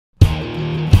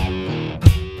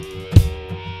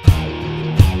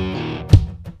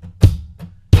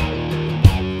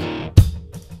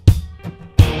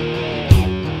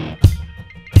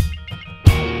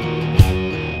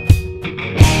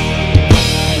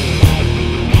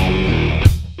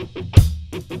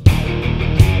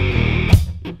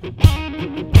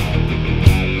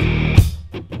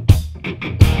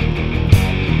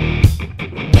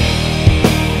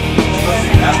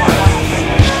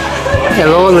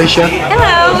Hello, Alicia.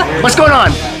 Hello. What's going on?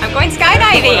 I'm going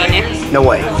skydiving. No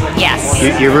way. Yes.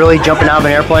 You're really jumping out of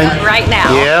an airplane? Right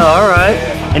now. Yeah, all right.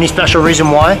 Any special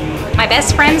reason why? My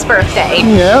best friend's birthday.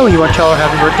 Yeah, you want to tell her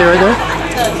happy birthday right there?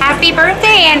 Happy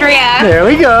birthday, Andrea. There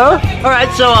we go. All right,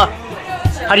 so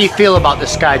how do you feel about the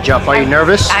sky jump? Are you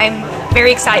nervous? I'm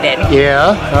very excited. Yeah,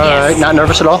 all right. Not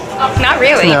nervous at all? Not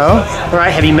really. No. All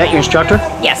right, have you met your instructor?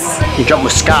 Yes. You jump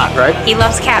with Scott, right? He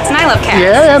loves cats and I love cats.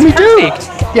 Yeah, It's me perfect.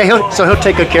 too. Yeah, he'll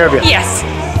take good care of you. Yes.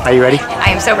 Are you ready? I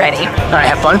am so ready. All right,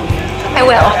 have fun. I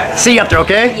will. See you up there,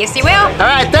 okay? Yes, you will. All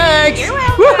right, thanks. You're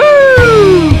welcome.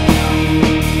 Woohoo!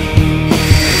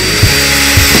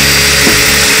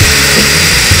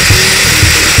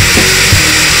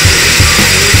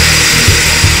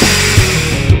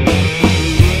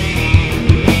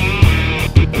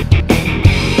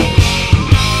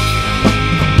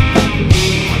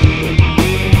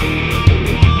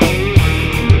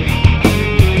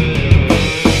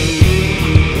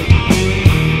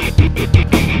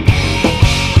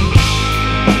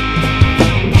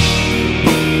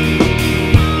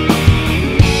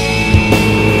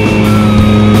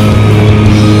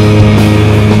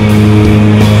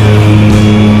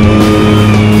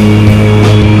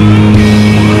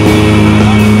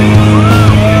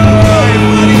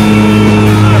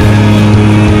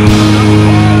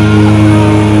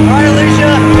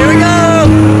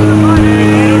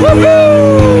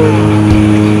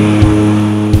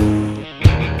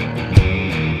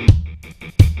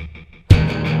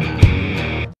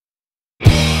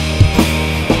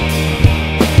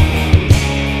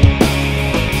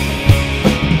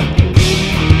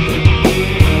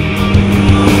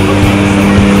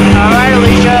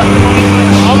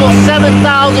 Almost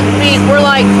 7,000 feet. We're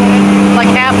like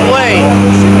halfway.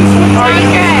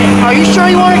 Are you sure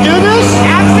you want to do this?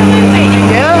 Absolutely.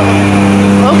 Yeah?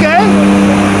 Okay.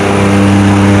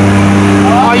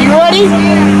 Are you ready?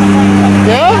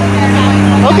 Yeah?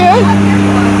 Okay.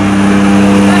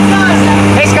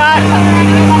 Hey Scott.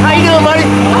 How you doing, buddy?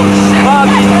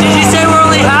 Did you say we're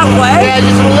only halfway? Yeah,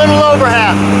 just a little over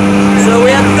half. So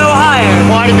we have to go higher.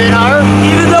 Quite a bit higher?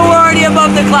 Even though we're already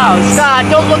above the clouds. Scott,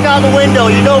 don't look out the window.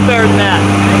 You know better than that.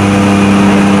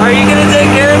 Are you gonna take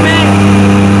care of me?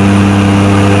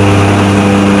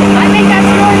 I think that's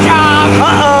your job.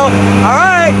 Uh-oh. All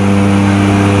right.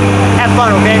 Have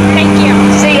fun, okay? Thank you.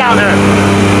 See you down there.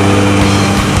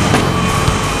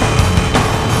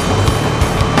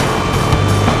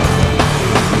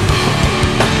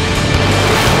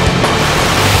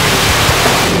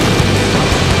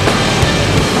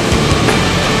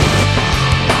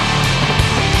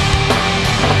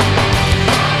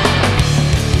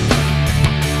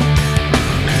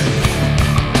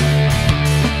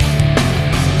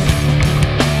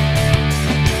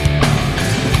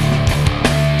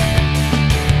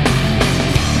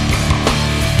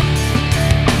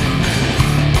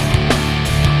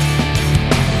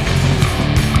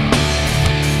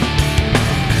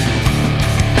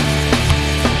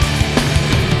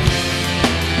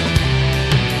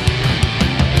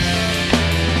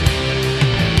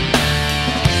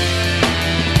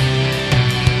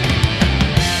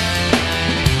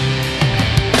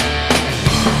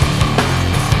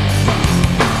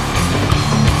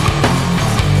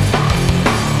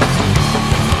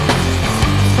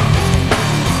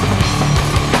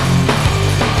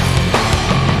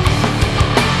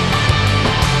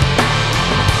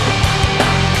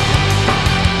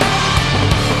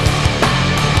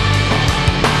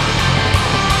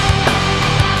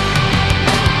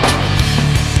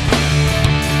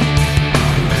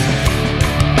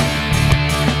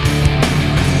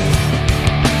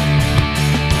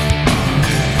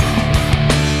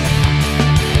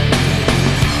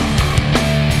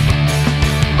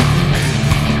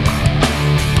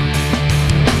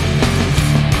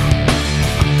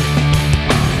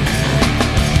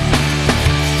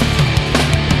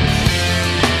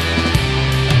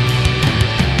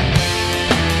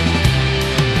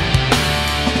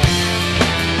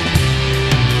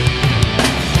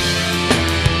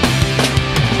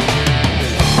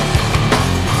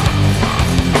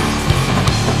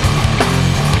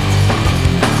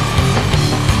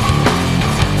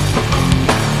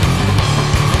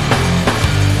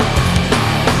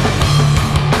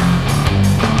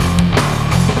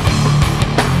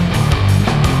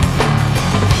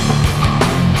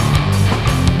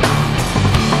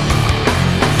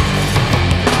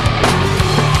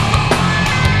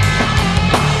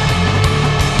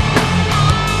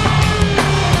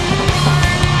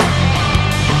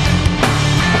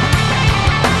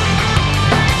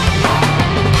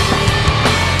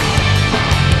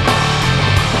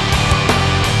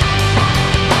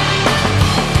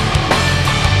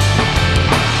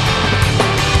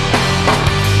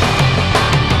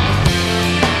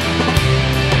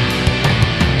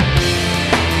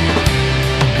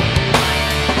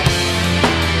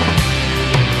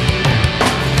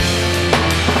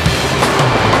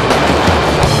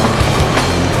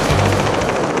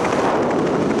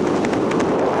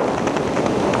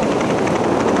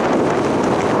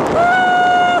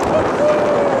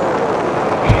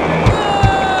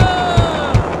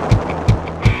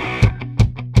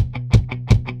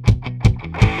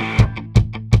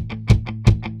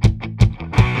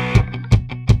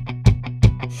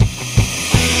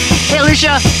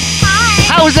 Alisha,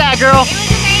 Hi. how was that, girl? It was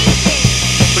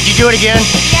amazing. Would you do it again?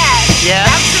 Yes. Yeah?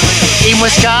 Absolutely. Even with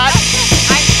Scott?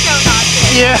 I'm so not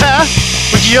good. Yeah.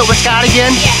 Would you do it with Scott again?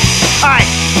 Yes. All right.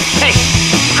 Hey,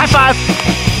 high five.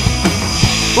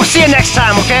 We'll see you next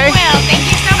time, okay? Well, thank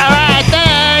you so much. All right,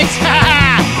 thanks.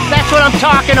 That's what I'm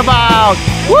talking about.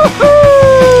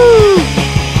 Woohoo!